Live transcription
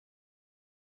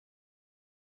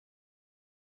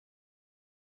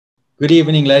Good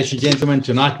evening, ladies and gentlemen.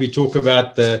 Tonight we talk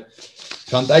about the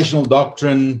foundational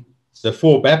doctrine, the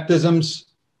four baptisms,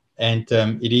 and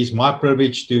it is my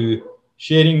privilege to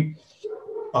sharing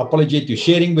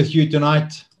with you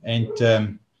tonight, and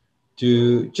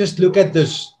to just look at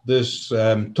this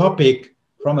topic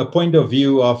from a point of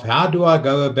view of how do I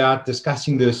go about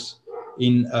discussing this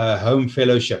in a home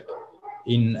fellowship,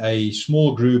 in a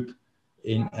small group,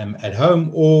 in at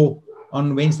home, or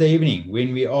on Wednesday evening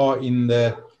when we are in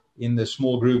the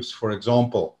small groups, for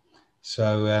example.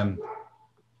 So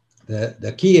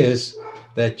the key is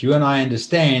that you and I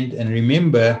understand and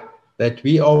remember that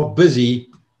we are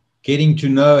busy getting to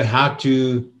know how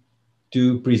to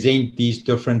present these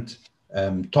different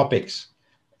topics.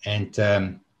 And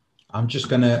I'm just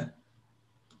going to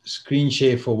screen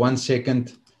share for 1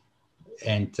 second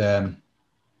and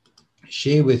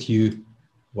share with you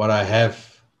what I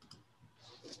have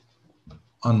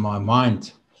on my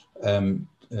mind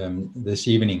this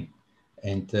evening.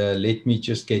 And let me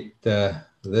just get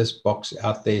this box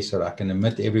out there so that I can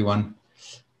admit everyone.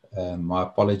 My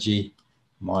apology,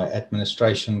 my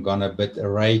administration gone a bit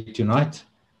array tonight.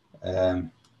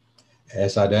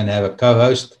 As I don't have a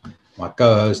co-host, my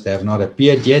co-host have not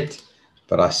appeared yet,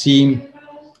 but I see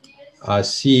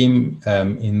him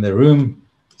in the room.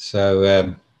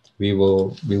 So we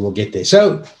will get there.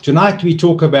 So tonight we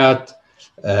talk about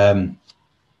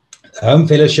home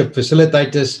fellowship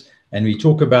facilitators, and we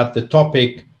talk about the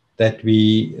topic that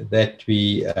we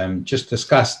just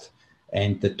discussed.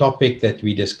 And the topic that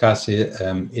we discuss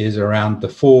is around the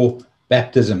four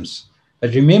baptisms.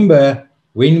 But remember,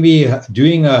 when we are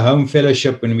doing a home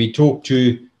fellowship, when we talk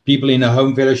to people in a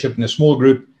home fellowship in a small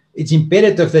group, it's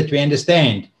imperative that we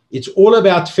understand it's all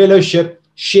about fellowship,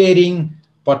 sharing,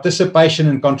 participation,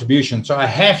 and contribution. So I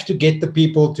have to get the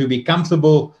people to be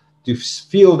comfortable, to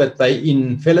feel that they're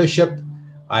in fellowship.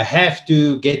 I have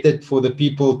to get it for the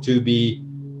people to be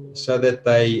so that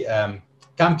they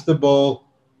comfortable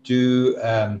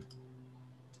to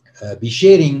be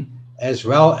sharing, as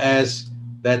well as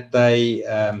that they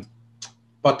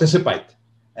participate.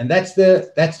 And that's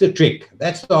the trick.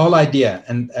 That's the whole idea.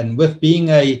 And with being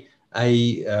a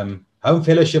home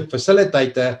fellowship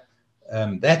facilitator,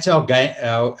 that's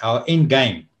our end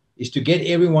game, is to get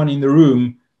everyone in the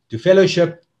room to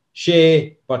fellowship,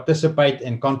 share, participate,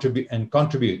 and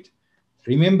contribute.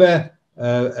 Remember,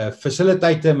 a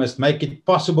facilitator must make it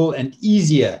possible and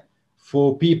easier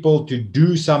for people to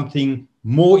do something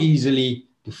more easily,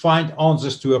 to find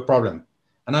answers to a problem.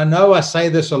 And I know I say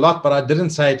this a lot, but I didn't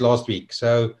say it last week.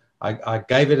 So I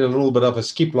gave it a little bit of a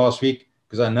skip last week,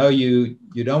 because I know you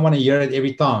don't want to hear it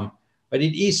every time. But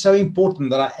it is so important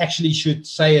that I actually should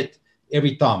say it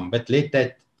every time. But let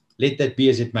that be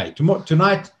as it may.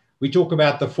 Tonight, we talk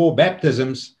about the four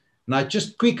baptisms. And I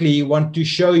just quickly want to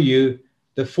show you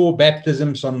the four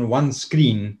baptisms on one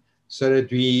screen so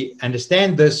that we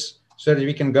understand this, so that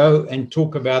we can go and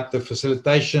talk about the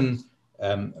facilitation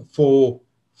for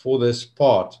this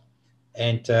part.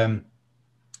 And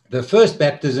the first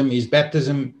baptism is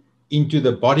baptism into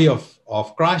the body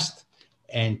of Christ.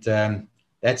 And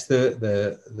that's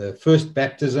the first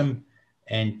baptism.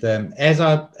 And as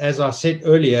I said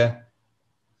earlier,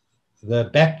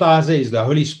 the baptizer is the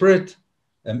Holy Spirit.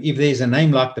 If there's a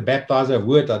name like the baptizer, a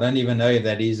word, I don't even know if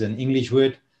that is an English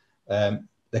word.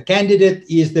 The candidate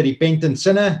is the repentant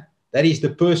sinner. That is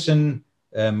the person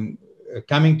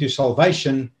coming to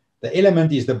salvation. The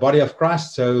element is the body of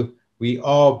Christ. So we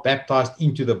are baptized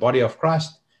into the body of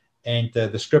Christ. And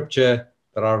the scripture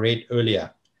that I read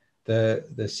earlier.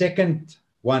 The second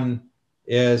one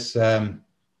is the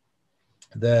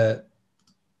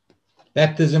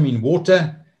baptism in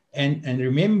water. And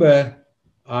remember,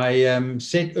 I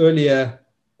said earlier,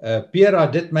 Pierre, I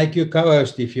did make you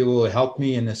co-host. If you will help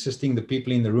me in assisting the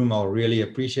people in the room, I'll really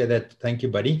appreciate that. Thank you,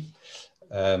 buddy.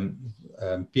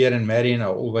 Pierre and Marion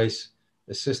are always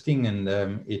assisting, and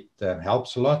it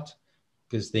helps a lot,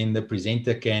 because then the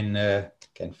presenter can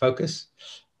focus.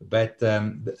 But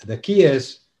the key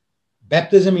is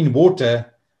baptism in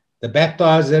water, the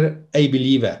baptizer, a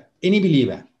believer,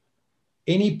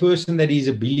 any person that is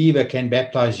a believer can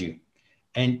baptize you.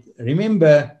 And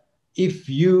remember, if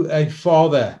you a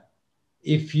father,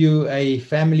 if you a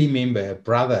family member, a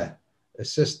brother, a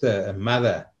sister, a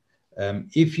mother,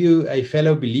 if you a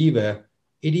fellow believer,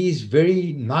 it is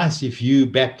very nice if you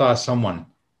baptize someone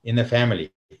in the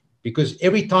family, because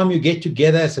every time you get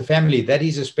together as a family, that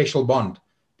is a special bond,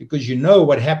 because you know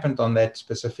what happened on that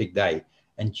specific day,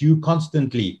 and you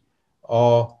constantly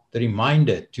are the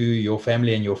reminder to your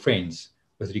family and your friends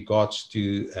with regards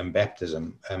to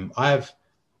baptism. I have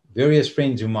various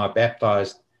friends whom I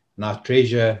baptized, and I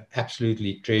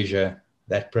absolutely treasure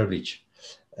that privilege.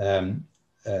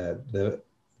 The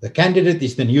candidate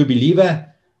is the new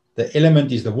believer. The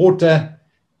element is the water.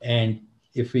 And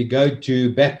if we go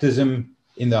to baptism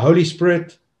in the Holy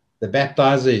Spirit, the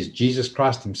baptizer is Jesus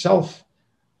Christ himself.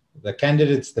 The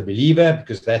candidate's the believer,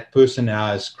 because that person now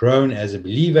has grown as a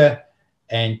believer.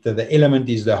 And the element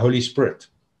is the Holy Spirit.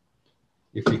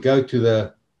 If we go to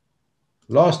the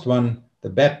last one, the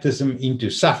baptism into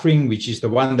suffering, which is the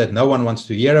one that no one wants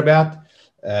to hear about.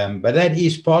 But that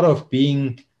is part of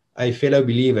being a fellow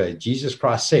believer. Jesus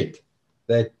Christ said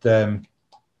that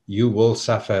you will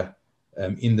suffer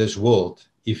in this world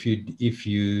if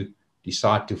you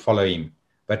decide to follow him.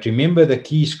 But remember the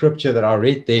key scripture that I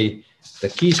read there,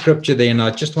 and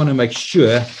I just want to make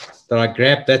sure that I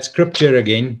grab that scripture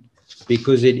again,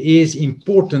 because it is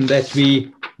important that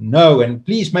we know, and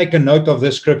please make a note of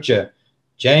this scripture,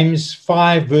 James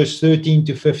 5 verse 13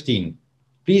 to 15.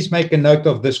 Please make a note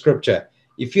of the scripture.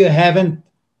 If you haven't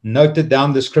noted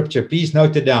down the scripture, please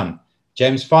note it down.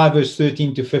 James 5 verse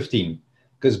 13 to 15.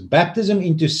 Because baptism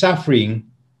into suffering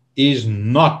is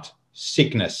not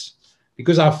sickness.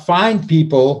 Because I find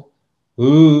people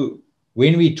who,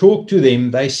 when we talk to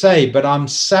them, they say, but I'm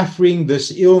suffering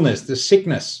this illness, this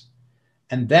sickness.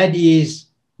 And that is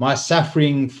my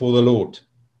suffering for the Lord.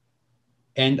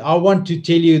 And I want to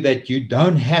tell you that you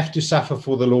don't have to suffer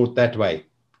for the Lord that way.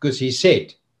 Because he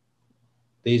said,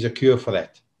 there's a cure for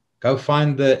that. Go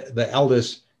find the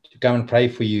elders to come and pray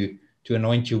for you, to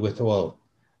anoint you with oil.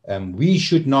 We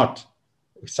should not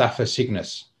suffer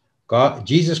sickness.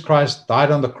 Jesus Christ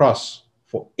died on the cross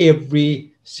for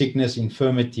every sickness,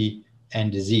 infirmity, and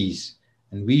disease.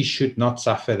 And we should not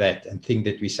suffer that and think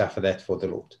that we suffer that for the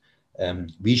Lord.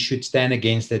 We should stand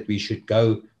against it. We should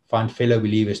go find fellow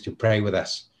believers to pray with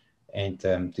us and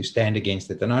to stand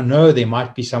against it. And I know there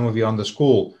might be some of you on the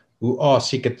call who are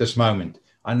sick at this moment.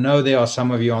 I know there are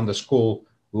some of you on the call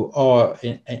who are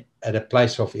at a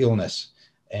place of illness.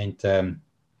 And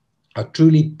I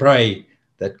truly pray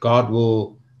that God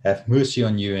will have mercy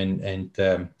on you and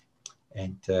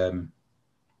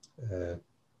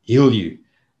heal you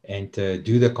and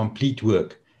do the complete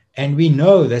work. And we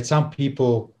know that some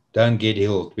people don't get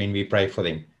healed when we pray for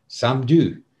them. Some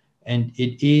do. And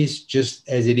it is just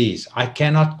as it is. I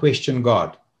cannot question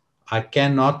God. I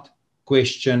cannot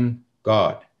question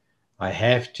God. I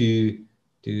have to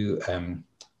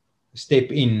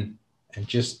step in and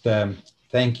just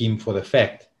thank him for the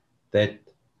fact that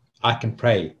I can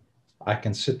pray. I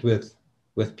can sit with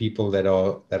people that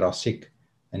are sick,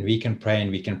 and we can pray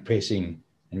and we can press in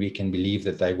and we can believe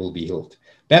that they will be healed.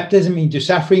 Baptism into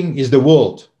suffering is the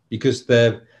world, because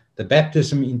the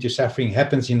baptism into suffering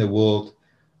happens in the world.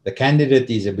 The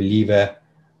candidate is a believer.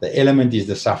 The element is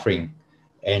the suffering.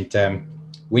 And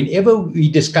whenever you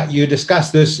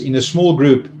discuss this in a small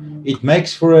group, it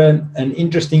makes for an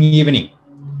interesting evening,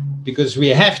 because we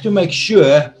have to make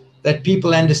sure that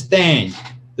people understand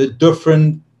the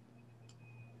different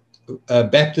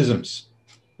baptisms.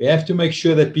 We have to make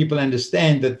sure that people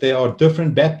understand that there are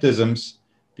different baptisms,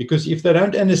 because if they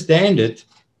don't understand it,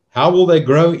 how will they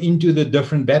grow into the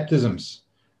different baptisms?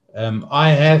 I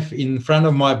have in front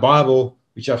of my Bible,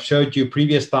 which I've showed you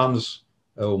previous times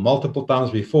or multiple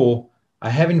times before, I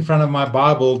have in front of my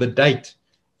Bible the date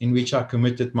in which I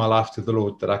committed my life to the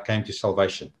Lord, that I came to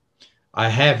salvation. I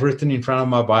have written in front of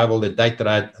my Bible the date that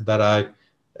I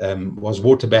was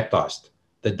water baptized,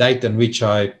 the date in which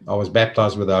I was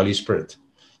baptized with the Holy Spirit.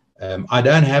 I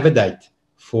don't have a date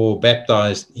for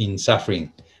baptized in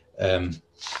suffering.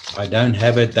 I don't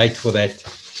have a date for that.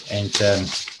 And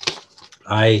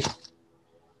I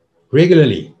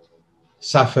regularly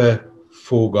suffer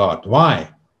for God. Why?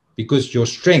 Because your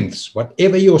strengths,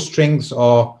 whatever your strengths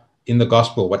are in the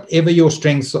gospel, whatever your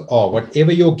strengths are,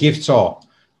 whatever your gifts are,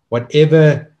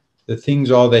 whatever the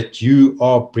things are that you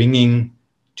are bringing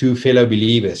to fellow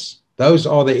believers, those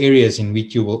are the areas in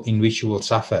which you will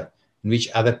suffer, in which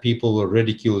other people will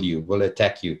ridicule you, will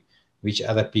attack you, which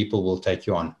other people will take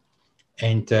you on.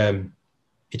 And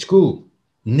it's cool.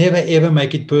 Never ever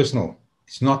make it personal.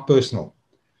 It's not personal.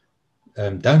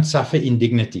 Don't suffer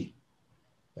indignity.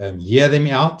 Hear them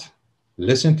out.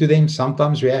 Listen to them.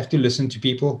 Sometimes we have to listen to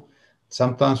people.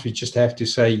 Sometimes we just have to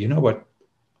say, you know what?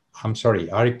 I'm sorry.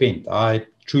 I repent. I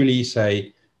truly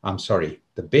say, I'm sorry.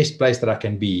 The best place that I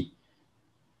can be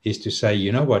is to say,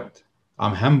 you know what?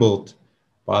 I'm humbled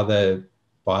by the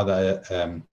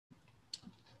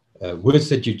words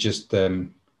that you just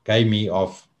gave me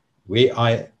of where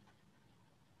I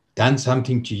done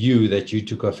something to you that you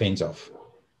took offense of.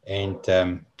 And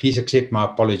please accept my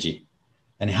apology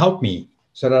and help me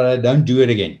so that I don't do it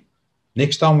again.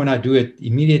 Next time when I do it,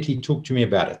 immediately talk to me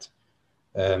about it.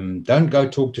 Don't go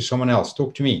talk to someone else.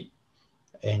 Talk to me.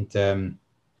 And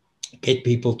get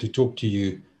people to talk to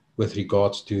you with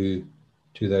regards to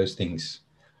those things.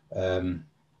 The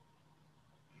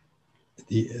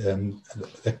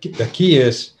key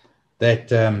is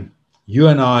that you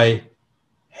and I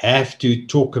have to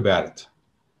talk about it.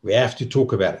 We have to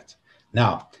talk about it.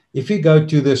 Now, if we go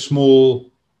to the small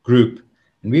group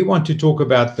and we want to talk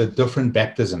about the different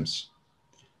baptisms,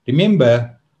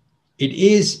 remember, it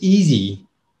is easy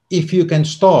if you can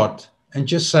start and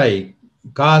just say,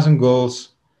 guys and girls,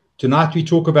 tonight we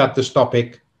talk about this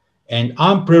topic, and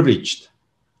I'm privileged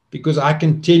because I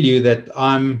can tell you that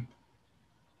I'm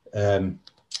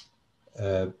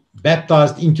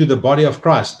baptized into the body of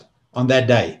Christ on that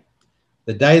day.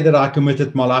 The day that I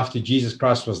committed my life to Jesus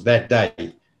Christ was that day.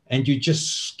 And you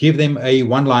just give them a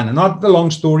one-liner, not the long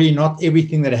story, not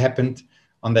everything that happened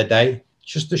on that day,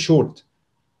 just a short.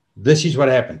 This is what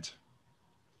happened.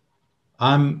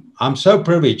 I'm so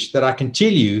privileged that I can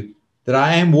tell you that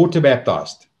I am water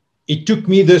baptized. It took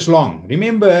me this long.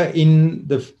 Remember in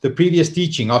the previous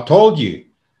teaching, I told you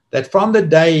that from the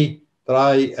day that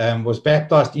I was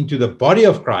baptized into the body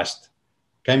of Christ,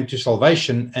 came to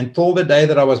salvation, until the day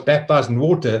that I was baptized in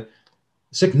water,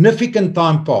 significant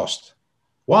time passed.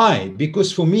 Why?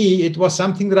 Because for me, it was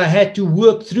something that I had to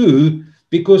work through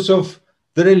because of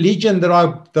the religion that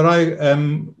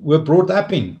I were brought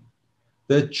up in.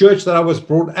 The church that I was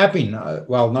brought up in,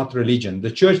 well, not religion,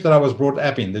 the church that I was brought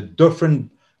up in, the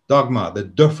different dogma, the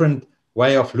different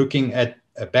way of looking at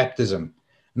baptism.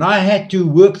 And I had to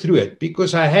work through it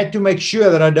because I had to make sure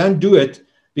that I don't do it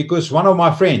because one of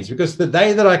my friends, because the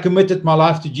day that I committed my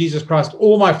life to Jesus Christ,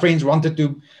 all my friends wanted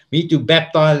me to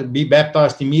be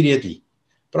baptized immediately.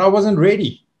 But I wasn't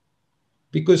ready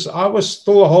because I was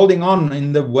still holding on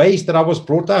in the ways that I was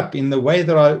brought up, in the way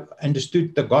that I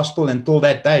understood the gospel until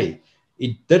that day.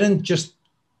 It didn't just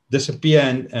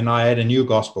disappear and I had a new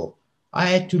gospel. I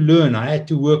had to learn. I had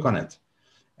to work on it.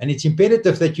 And it's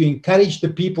imperative that you encourage the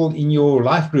people in your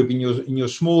life group, in your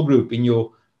small group, in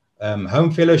your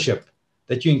home fellowship,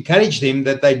 that you encourage them,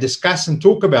 that they discuss and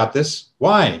talk about this.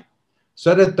 Why?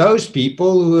 So that those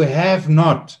people who have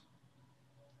not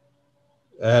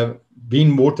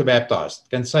been water baptized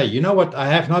can say, you know what, I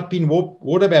have not been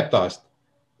water baptized.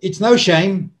 It's no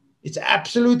shame. It's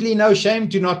absolutely no shame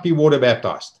to not be water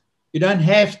baptized. You don't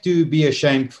have to be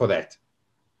ashamed for that,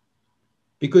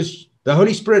 because the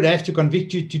Holy Spirit has to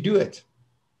convict you to do it.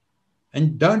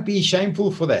 And don't be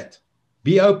shameful for that.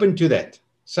 Be open to that.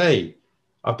 Say,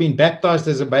 I've been baptized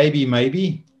as a baby,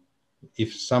 maybe.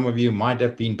 If some of you might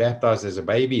have been baptized as a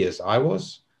baby, as I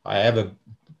was. I have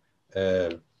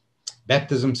a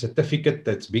baptism certificate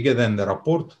that's bigger than the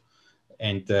report.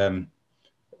 And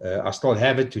I still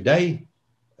have it today.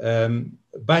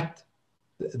 But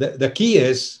the key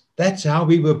is, that's how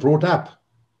we were brought up.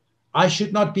 I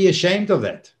should not be ashamed of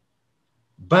that.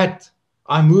 But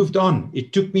I moved on.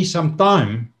 It took me some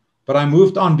time, but I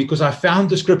moved on because I found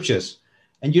the scriptures.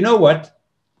 And you know what?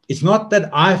 It's not that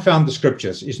I found the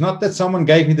scriptures. It's not that someone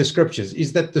gave me the scriptures.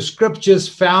 It's that the scriptures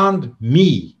found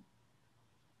me.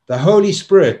 The Holy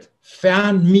Spirit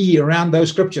found me around those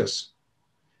scriptures.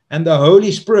 And the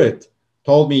Holy Spirit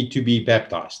told me to be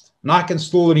baptized. And I can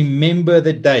still remember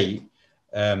the day.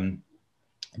 The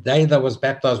day that I was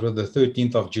baptized was the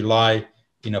 13th of July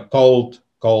in a cold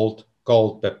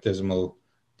baptismal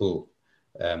pool.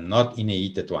 Not in a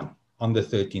heated one. On the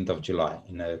 13th of July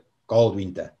in a cold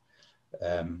winter.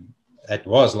 It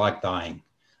was like dying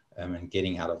and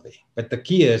getting out of there. But the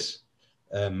key is,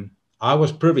 I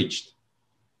was privileged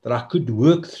that I could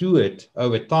work through it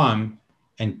over time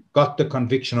and got the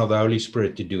conviction of the Holy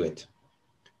Spirit to do it.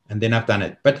 And then I've done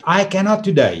it. But I cannot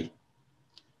today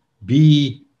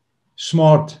be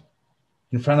smart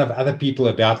in front of other people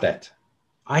about that.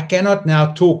 I cannot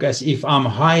now talk as if I'm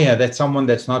higher than someone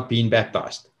that's not been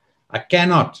baptized. I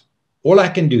cannot. All I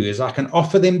can do is I can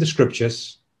offer them the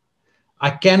scriptures.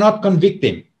 I cannot convict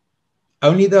them.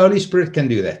 Only the Holy Spirit can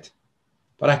do that.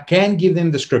 But I can give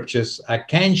them the scriptures. I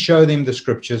can show them the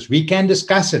scriptures. We can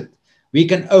discuss it. We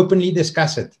can openly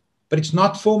discuss it. But it's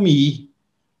not for me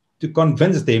to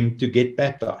convince them to get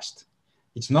baptized.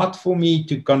 It's not for me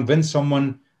to convince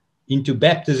someone into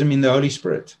baptism in the Holy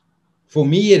Spirit. For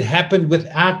me, it happened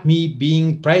without me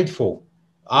being prayed for.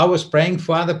 I was praying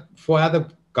for other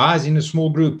guys in a small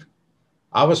group.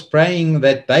 I was praying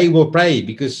that they will pray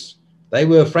because they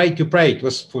were afraid to pray. It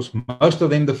was for most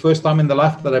of them the first time in their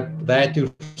life that they had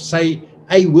to say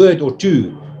a word or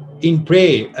two in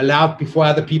prayer aloud before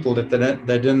other people that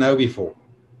they didn't know before.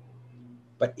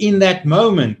 But in that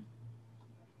moment,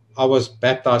 I was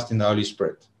baptized in the Holy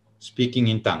Spirit, speaking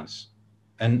in tongues.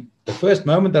 And the first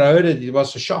moment that I heard it, it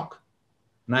was a shock.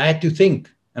 And I had to think.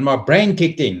 And my brain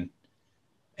kicked in.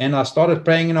 And I started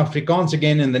praying in Afrikaans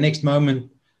again. And the next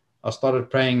moment, I started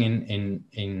praying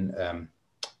in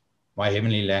my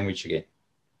heavenly language again.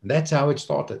 And that's how it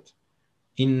started,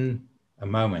 in a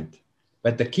moment.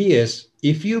 But the key is,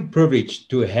 if you're privileged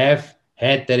to have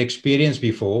had that experience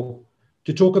before,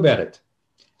 to talk about it.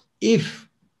 If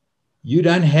you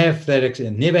don't have that,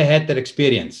 never had that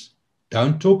experience,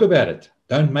 don't talk about it.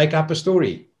 Don't make up a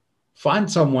story.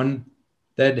 Find someone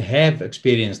that have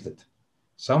experienced it.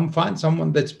 Find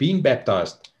someone that's been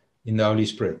baptized in the Holy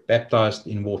Spirit, baptized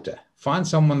in water. Find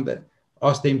someone that,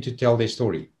 ask them to tell their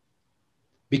story.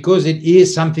 Because it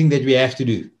is something that we have to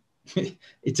do.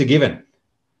 It's a given.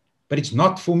 But it's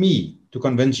not for me to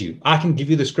convince you. I can give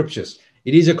you the scriptures.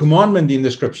 It is a commandment in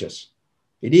the scriptures.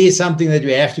 It is something that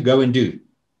we have to go and do.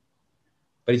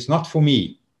 But it's not for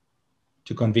me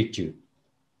to convict you.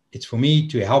 It's for me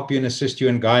to help you and assist you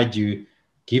and guide you,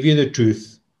 give you the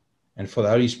truth, and for the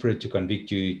Holy Spirit to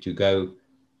convict you to go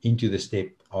into the step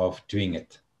of doing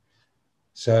it.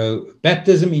 So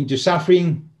baptism into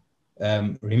suffering,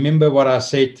 remember what I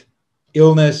said,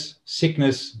 illness,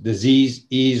 sickness, disease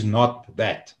is not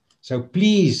that. So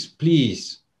please,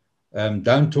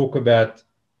 don't talk about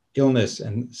illness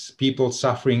and people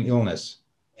suffering illness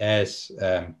as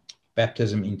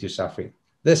baptism into suffering.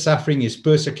 This suffering is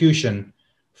persecution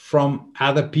from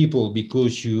other people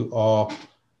because you are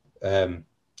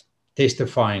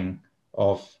testifying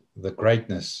of the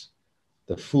greatness,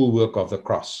 the full work of the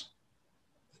cross.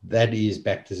 That is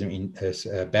baptism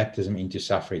into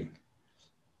suffering.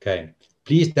 Okay.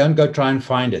 Please don't go try and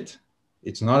find it.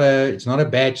 It's not a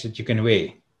badge that you can wear.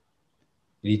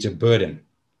 It's a burden.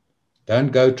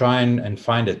 Don't go try and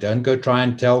find it. Don't go try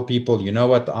and tell people, you know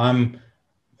what, I'm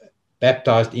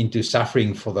baptized into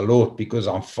suffering for the Lord because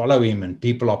I follow him and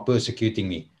people are persecuting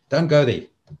me. Don't go there.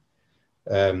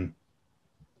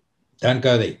 Don't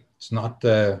go there. It's not,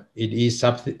 it is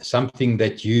something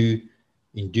that you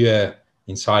endure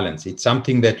in silence. It's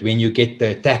something that when you get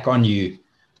the attack on you,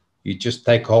 you just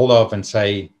take hold of and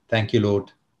say, thank you,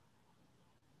 Lord.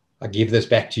 I give this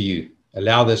back to you.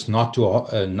 Allow this not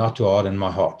to harden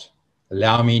my heart.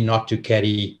 Allow me not to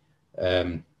carry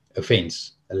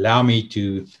offense. Allow me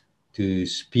to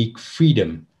speak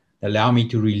freedom. Allow me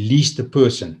to release the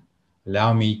person.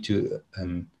 Allow me to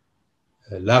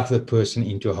love the person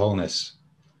into wholeness.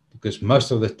 Because most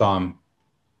of the time,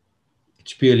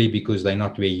 it's purely because they're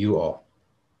not where you are.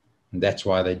 And that's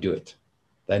why they do it.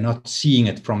 They're not seeing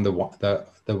it from the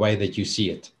way that you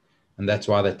see it. And that's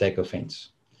why they take offense.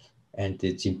 And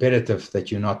it's imperative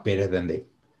that you're not better than them.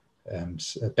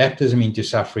 Baptism into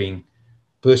suffering,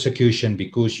 persecution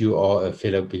because you are a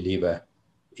fellow believer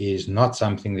is not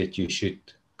something that you should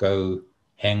go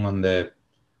hang on the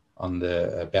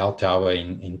bell tower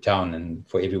in town and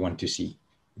for everyone to see.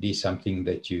 It is something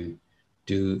that you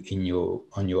do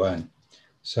on your own.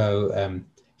 So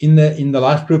in the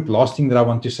life group, last thing that I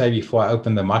want to say before I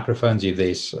open the microphones, if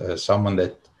there's someone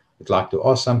that would like to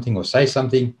ask something or say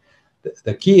something,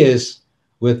 the key is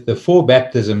with the 4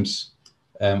 baptisms,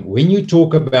 when you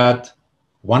talk about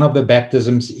one of the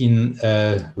baptisms in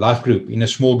a life group, in a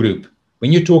small group,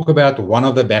 when you talk about one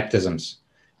of the baptisms,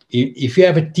 if you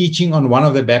have a teaching on one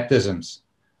of the baptisms,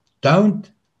 don't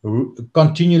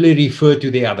continually refer to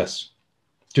the others.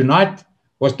 Tonight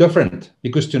was different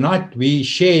because tonight we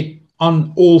shared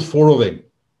on all 4 of them.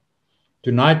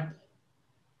 Tonight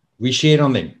we shared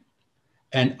on them.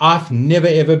 And I've never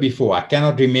ever before, I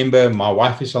cannot remember, my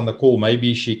wife is on the call,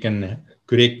 maybe she can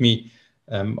correct me,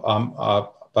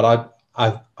 but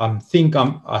I think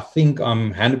I'm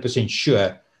 100%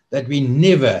 sure that we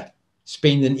never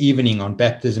spend an evening on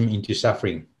baptism into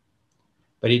suffering.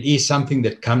 But it is something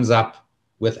that comes up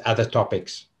with other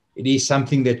topics. It is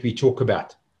something that we talk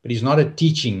about, but it's not a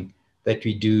teaching that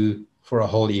we do for a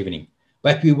whole evening.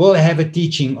 But we will have a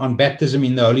teaching on baptism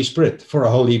in the Holy Spirit for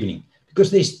a whole evening, because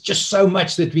there's just so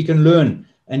much that we can learn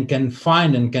and can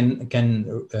find and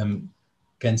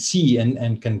can see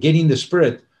and can get in the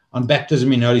Spirit on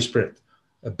baptism in the Holy Spirit.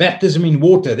 Baptism in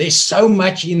water, there's so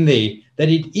much in there that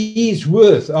it is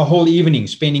worth a whole evening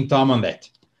spending time on that.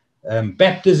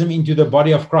 Baptism into the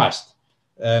body of Christ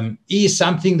is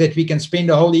something that we can spend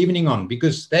a whole evening on,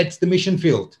 because that's the mission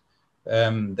field.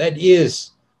 That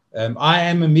is, I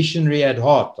am a missionary at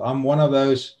heart. I'm one of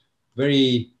those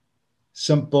very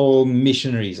simple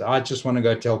missionaries. I just want to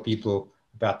go tell people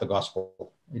about the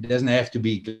gospel. It doesn't have to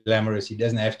be glamorous. It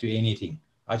doesn't have to be anything.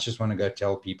 I just want to go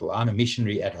tell people I'm a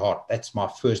missionary at heart. That's my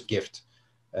first gift.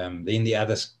 Then the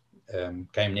others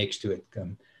came next to it,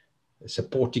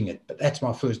 supporting it. But that's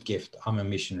my first gift. I'm a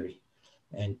missionary.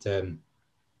 And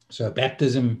So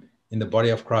baptism in the body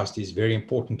of Christ is very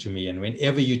important to me. And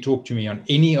whenever you talk to me on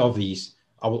any of these,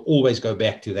 I will always go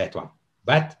back to that one.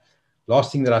 But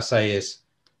last thing that I say is,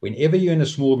 whenever you're in a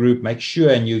small group, make sure,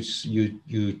 and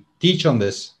you teach on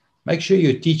this, make sure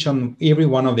you teach on every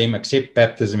one of them except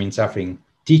baptism in suffering.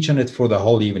 Teach on it for the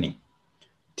whole evening.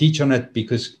 Teach on it,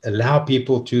 because allow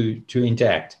people to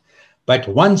interact. But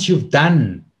once you've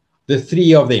done the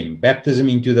three of them, baptism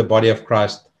into the body of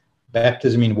Christ,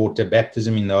 baptism in water,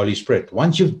 baptism in the Holy Spirit,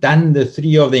 once you've done the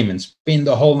three of them and spend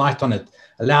the whole night on it,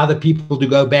 allow the people to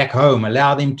go back home,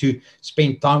 allow them to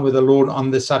spend time with the Lord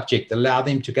on the subject, allow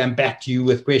them to come back to you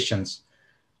with questions.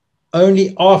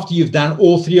 Only after you've done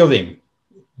all three of them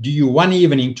do you one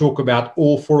evening talk about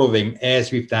all four of them,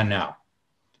 as we've done now,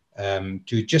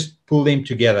 to just pull them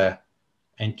together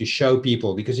and to show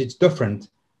people, because it's different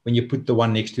when you put the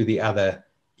one next to the other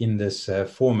in this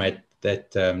format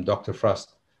that Dr.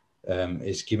 Frost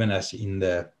has given us in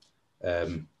the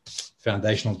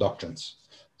foundational doctrines.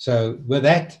 So with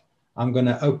that, I'm going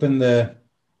to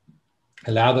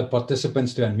allow the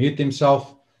participants to unmute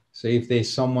themselves. So if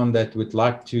there's someone that would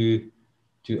like to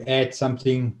add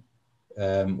something,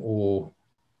 or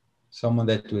someone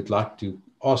that would like to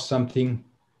ask something,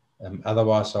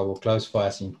 otherwise I will close for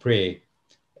us in prayer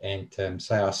and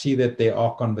say, I see that there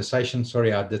are conversations.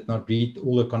 Sorry, I did not read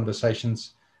all the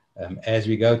conversations. As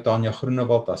we go, Tanya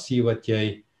Groenewald, I see what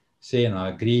you say and I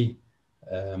agree.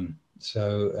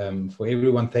 So for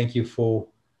everyone, thank you for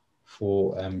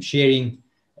sharing.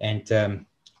 And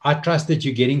I trust that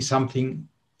you're getting something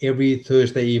every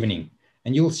Thursday evening.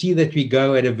 And you'll see that we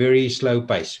go at a very slow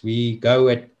pace. We go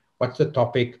at what's the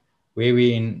topic, where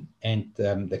we're in, and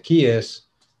the key is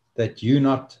that you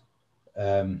not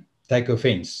take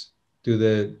offense to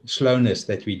the slowness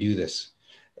that we do this.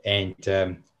 And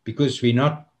because we're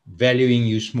not valuing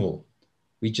you small,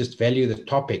 we just value the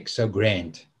topic so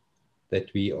grand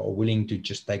that we are willing to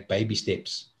just take baby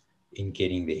steps in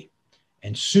getting there.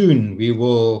 And soon we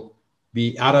will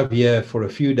be out of here for a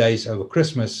few days over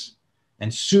Christmas,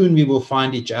 and soon we will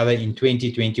find each other in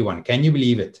 2021. Can you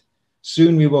believe it?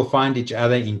 Soon we will find each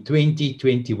other in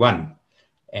 2021,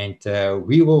 and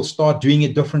we will start doing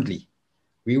it differently.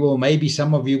 Maybe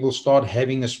some of you will start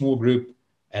having a small group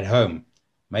at home.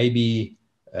 Maybe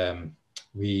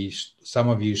some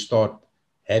of you start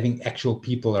having actual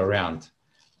people around,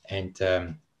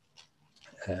 and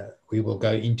we will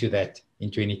go into that in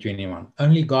 2021.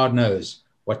 Only God knows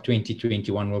what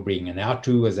 2021 will bring, and how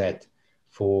true was that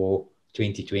for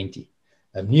 2020.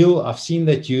 Neil, I've seen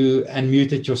that you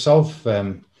unmuted yourself.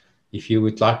 If you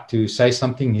would like to say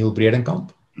something, Neil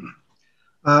Bredenkamp.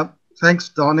 Thanks,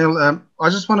 Daniel. I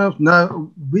just want to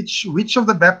know which of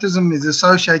the baptism is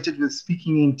associated with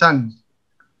speaking in tongues.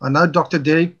 I know Dr.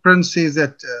 Derek Prince says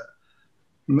that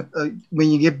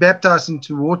when you get baptized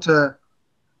into water,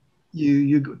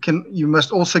 you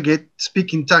must also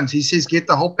speak in tongues. He says get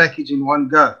the whole package in one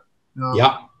go.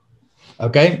 Yeah.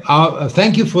 Okay.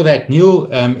 Thank you for that, Neil.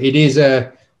 It is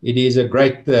a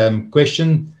great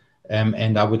question,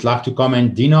 and I would like to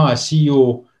comment. Dina, I see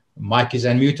your mic is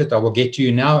unmuted. I will get to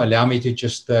you now. Allow me to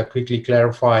just quickly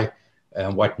clarify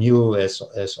what Neil has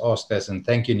asked us, and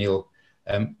thank you, Neil.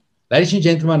 Ladies and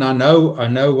gentlemen, I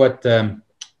know what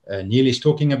Neil is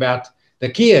talking about. The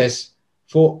key is,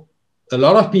 for a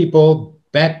lot of people,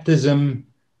 baptism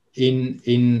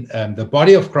in the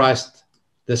body of Christ,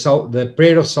 the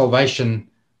prayer of salvation,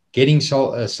 getting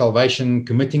salvation,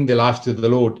 committing their life to the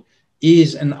Lord,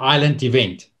 is an island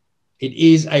event. It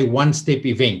is a one-step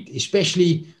event,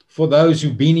 especially for those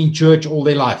who've been in church all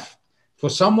their life. For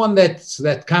someone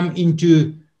that come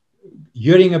into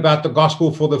hearing about the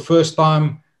gospel for the first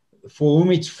time, for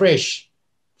whom it's fresh,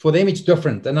 for them it's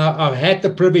different. And I've had the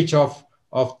privilege of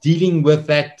dealing with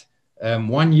that.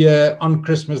 1 year on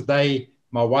Christmas Day,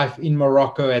 my wife in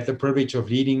Morocco had the privilege of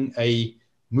leading a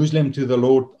Muslim to the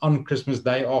Lord on Christmas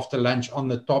Day after lunch on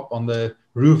the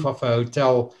roof of a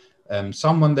hotel.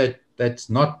 Someone that's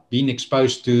not been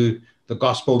exposed to the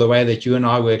gospel the way that you and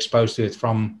I were exposed to it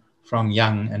from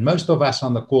young. And most of us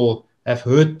on the call have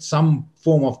heard some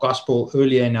form of gospel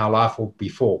earlier in our life or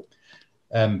before.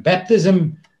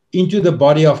 Baptism into the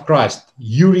body of Christ,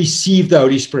 you receive the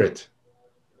Holy Spirit.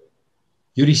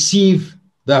 You receive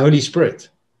the Holy Spirit.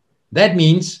 That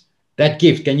means that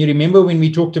gift. Can you remember when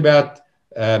we talked about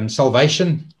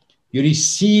salvation? You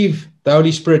receive the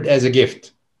Holy Spirit as a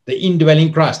gift. The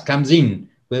indwelling Christ comes in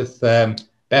with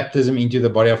baptism into the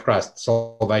body of Christ,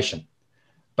 salvation.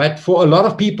 But for a lot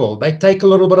of people, they take a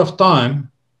little bit of time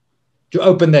to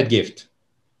open that gift,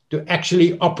 to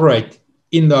actually operate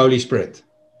in the Holy Spirit.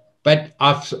 But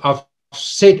I've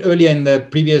said earlier in the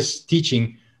previous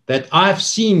teaching that I've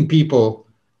seen people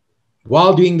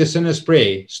while doing the sinner's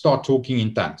prayer, start talking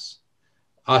in tongues.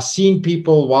 I've seen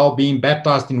people while being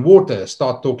baptized in water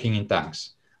start talking in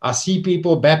tongues. I see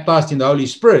people baptized in the Holy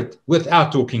Spirit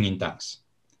without talking in tongues.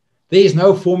 There is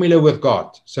no formula with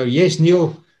God. So yes,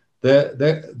 Neil,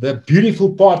 the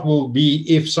beautiful part will be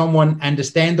if someone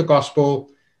understands the gospel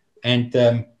and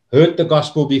heard the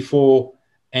gospel before,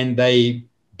 and they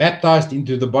baptized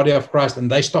into the body of Christ and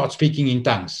they start speaking in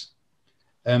tongues.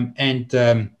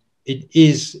 It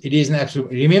is an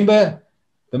absolute. Remember,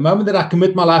 the moment that I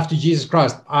commit my life to Jesus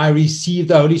Christ, I receive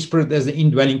the Holy Spirit as the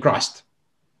indwelling Christ.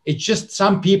 It's just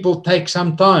some people take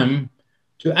some time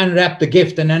to unwrap the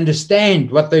gift and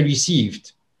understand what they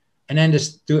received, and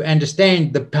to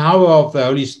understand the power of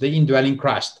the indwelling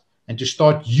Christ, and to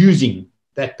start using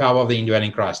that power of the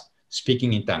indwelling Christ,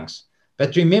 speaking in tongues.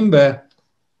 But remember,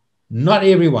 not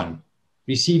everyone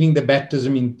receiving the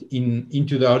baptism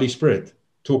into the Holy Spirit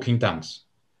talking tongues.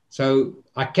 So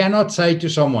I cannot say to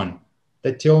someone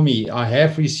that tell me I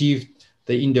have received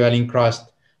the indwelling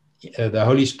Christ, the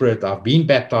Holy Spirit, I've been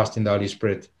baptized in the Holy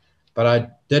Spirit, but I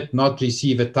did not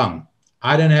receive a tongue.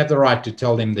 I don't have the right to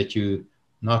tell them that you're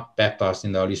not baptized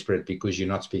in the Holy Spirit because you're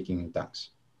not speaking in tongues.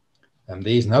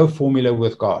 There is no formula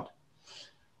with God.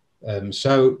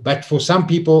 But for some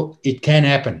people, it can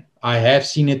happen. I have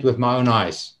seen it with my own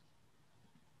eyes.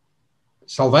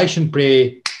 Salvation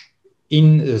prayer,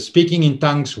 in speaking in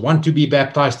tongues, want to be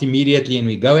baptized immediately, and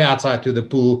we go outside to the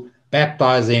pool,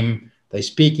 baptize them, they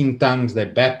speak in tongues, they're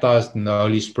baptized in the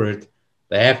Holy Spirit,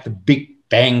 they have the big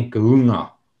bang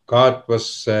kahuna. God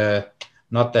was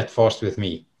not that fast with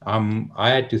me. I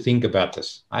had to think about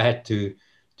this. I had to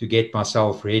get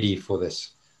myself ready for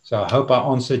this. So I hope I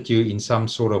answered you in some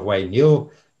sort of way.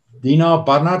 Neil, Dina,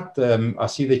 Barnard, I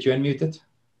see that you're unmuted.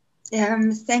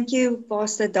 Thank you,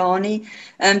 Pastor Dani.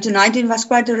 Tonight it was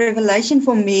quite a revelation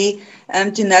for me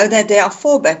to know that there are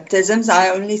 4 baptisms. I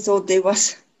only thought there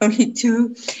was only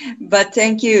 2, but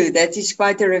thank you. That is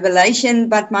quite a revelation.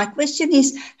 But my question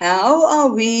is, how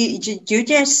are we? You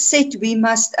just said we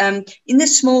must, in the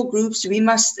small groups, we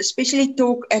must especially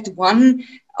talk about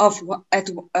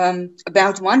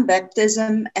one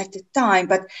baptism at a time.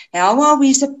 But how are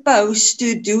we supposed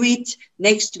to do it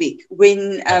next week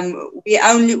when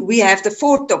we have the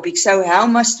 4 topics? So how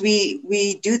must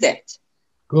we do that?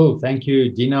 Cool, thank you,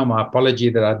 Dina. My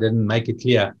apology that I didn't make it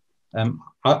clear.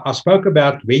 I spoke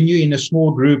about when you're in a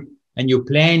small group and you're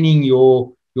planning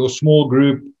your small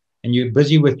group and you're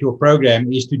busy with your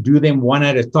program, is to do them one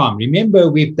at a time. Remember,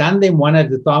 we've done them one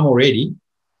at a time already.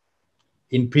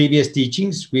 In previous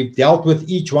teachings, we've dealt with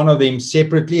each one of them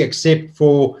separately, except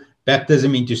for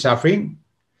baptism into suffering.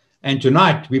 And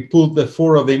tonight, we pulled the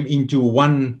 4 of them into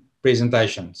one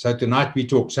presentation. So tonight we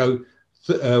talk. So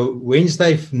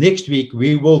Wednesday next week,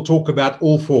 we will talk about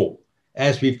all 4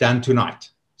 as we've done tonight.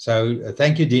 So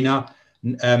thank you, Dina.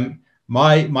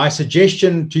 My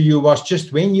suggestion to you was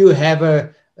just when you have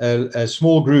a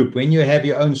small group, when you have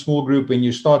your own small group, when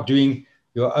you start doing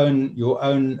your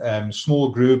own small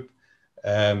group,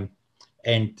 and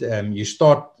you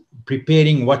start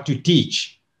preparing what to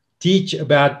teach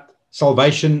about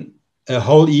salvation a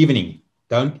whole evening.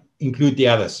 Don't include the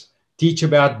others. Teach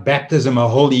about baptism a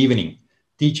whole evening.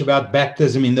 Teach about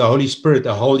baptism in the Holy Spirit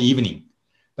a whole evening.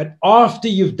 But after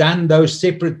you've done those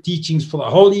separate teachings for the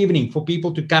whole evening, for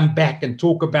people to come back and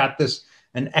talk about this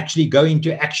and actually go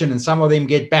into action, and some of them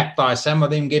get baptized, some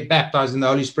of them get baptized in the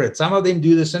Holy Spirit, some of them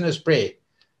do the sinner's prayer.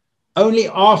 Only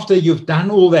after you've done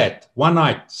all that one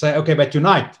night, say, okay, but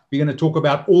tonight we're going to talk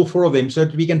about all 4 of them so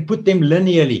that we can put them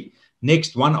linearly,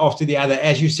 next one after the other.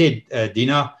 As you said,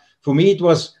 Dina, for me it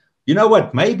was, you know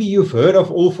what, maybe you've heard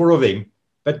of all 4 of them,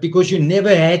 but because you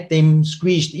never had them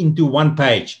squeezed into one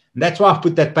page. And that's why I've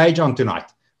put that page on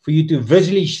tonight, for you to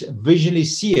visually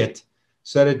see it,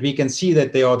 so that we can see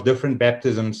that there are different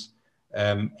baptisms.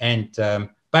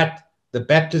 But the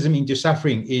baptism into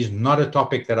suffering is not a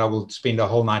topic that I will spend a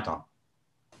whole night on.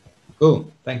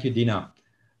 Cool. Thank you, Dina.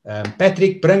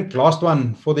 Patrick Brink, last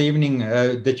one for the evening.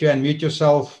 Did you unmute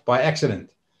yourself by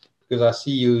accident? Because I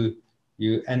see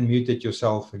you unmuted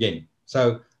yourself again.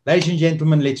 So, ladies and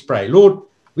gentlemen, let's pray. Lord,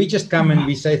 we just come and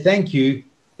we say thank you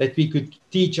that we could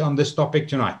teach on this topic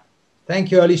tonight.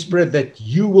 Thank you, Holy Spirit, that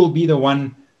you will be the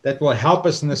one that will help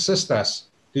us and assist us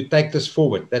to take this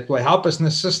forward, that will help us and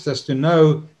assist us to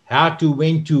know how to,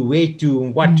 when to, where to,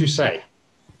 and what to say.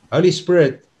 Holy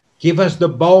Spirit, give us the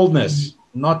boldness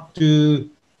not to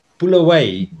pull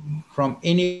away from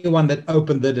anyone that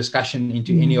opened the discussion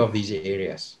into any of these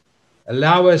areas.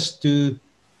 Allow us to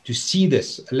see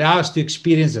this, allow us to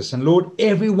experience this. And Lord,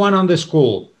 everyone on this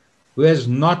call who has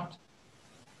not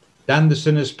done the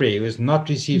sinner's prayer, who has not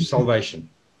received salvation,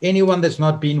 Anyone that's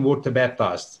not been water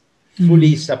baptized,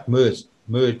 fully submerged,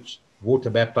 water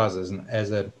baptized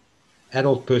as a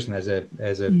adult person, as a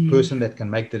person that can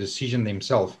make the decision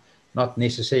themselves, not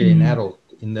necessarily an adult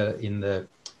in the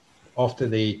after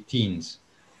their teens.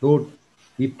 Lord,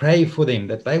 we pray for them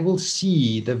that they will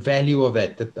see the value of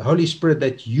that the Holy Spirit,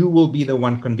 that you will be the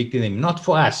one convicting them, not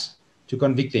for us to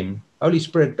convict them, Holy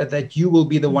Spirit, but that you will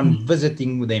be the one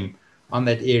visiting them on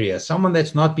that area. Someone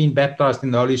that's not been baptized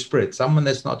in the Holy Spirit, someone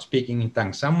that's not speaking in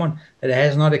tongues, someone that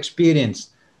has not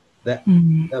experienced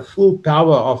the full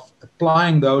power of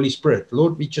applying the Holy Spirit.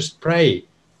 Lord, we just pray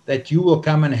that you will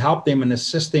come and help them and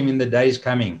assist them in the days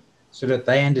coming, so that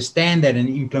they understand that and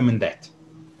implement that.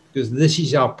 Because this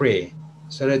is our prayer,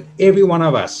 so that every one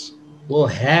of us will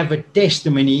have a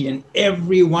testimony in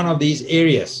every one of these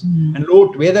areas. And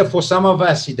Lord, whether for some of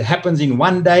us it happens in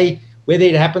one day, whether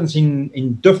it happens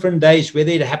in different days,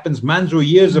 whether it happens months or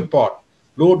years apart,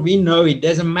 Lord, we know it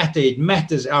doesn't matter. It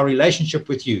matters our relationship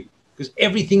with you, because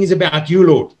everything is about you,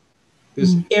 Lord.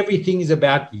 Because everything is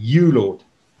about you, Lord.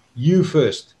 You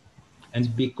first.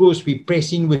 And because we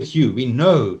press in with you, we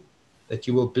know that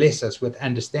you will bless us with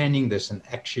understanding this and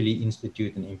actually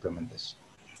institute and implement this.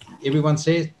 Everyone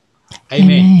says, Amen.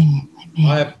 Amen.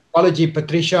 My apology,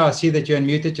 Patricia, I see that you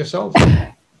unmuted yourself.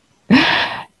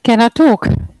 Can I talk?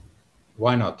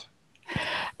 Why not?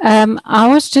 I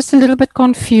was just a little bit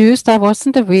confused. I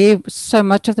wasn't aware so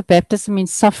much of the baptism in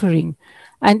suffering.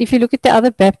 And if you look at the other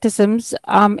baptisms,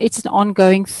 it's an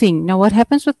ongoing thing. Now, what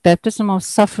happens with baptism of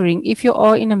suffering, if you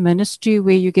are in a ministry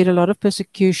where you get a lot of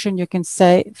persecution, you can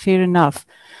say, fair enough.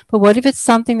 But what if it's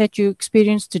something that you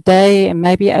experience today and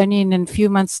maybe only in a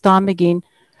few months' time again?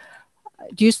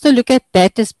 Do you still look at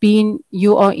that as being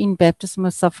you are in baptism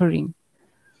of suffering?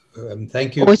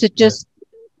 Thank you. Or is it just,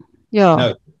 yeah.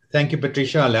 No, thank you,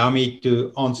 Patricia. Allow me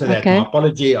to answer that. My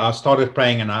apology, I started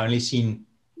praying and I only seen...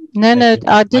 No,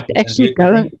 I did actually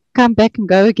come back and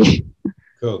go again.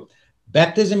 Cool.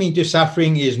 Baptism into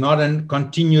suffering is not a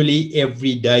continually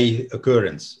everyday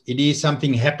occurrence. It is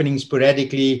something happening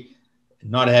sporadically,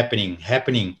 not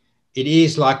happening. It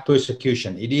is like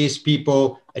persecution. It is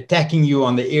people attacking you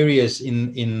on the areas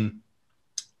in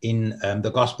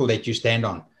the gospel that you stand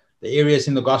on, the areas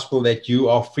in the gospel that you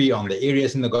are free on, the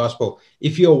areas in the gospel.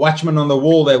 If you're a watchman on the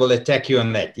wall, they will attack you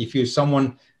on that. If you're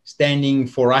someone standing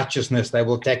for righteousness, they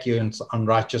will attack you on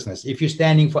righteousness. If you're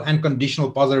standing for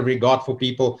unconditional positive regard for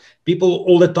people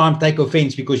all the time take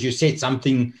offense because you said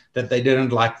something that they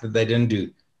didn't like, that they didn't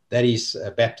do. That is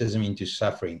baptism into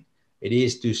suffering. It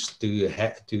is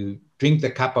to drink the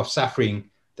cup of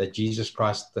suffering that Jesus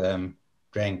Christ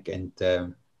drank and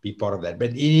be part of that.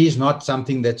 But it is not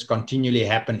something that's continually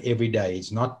happen every day.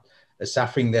 It's not a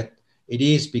suffering that it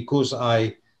is because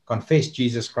I confess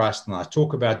Jesus Christ and I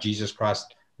talk about Jesus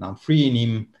Christ and I'm free in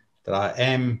him, that I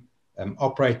am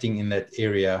operating in that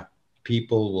area.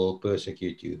 People will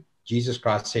persecute you. Jesus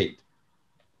Christ said,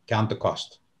 count the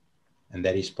cost. And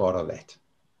that is part of that.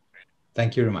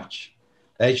 Thank you very much.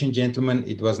 Ladies and gentlemen,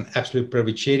 it was an absolute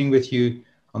privilege sharing with you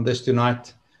on this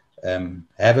tonight.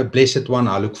 Have a blessed one.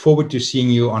 I look forward to seeing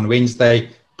you on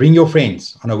Wednesday. Bring your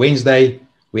friends. On a Wednesday,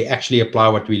 we actually apply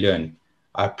what we learn.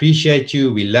 I appreciate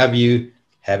you. We love you.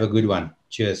 Have a good one.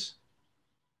 Cheers.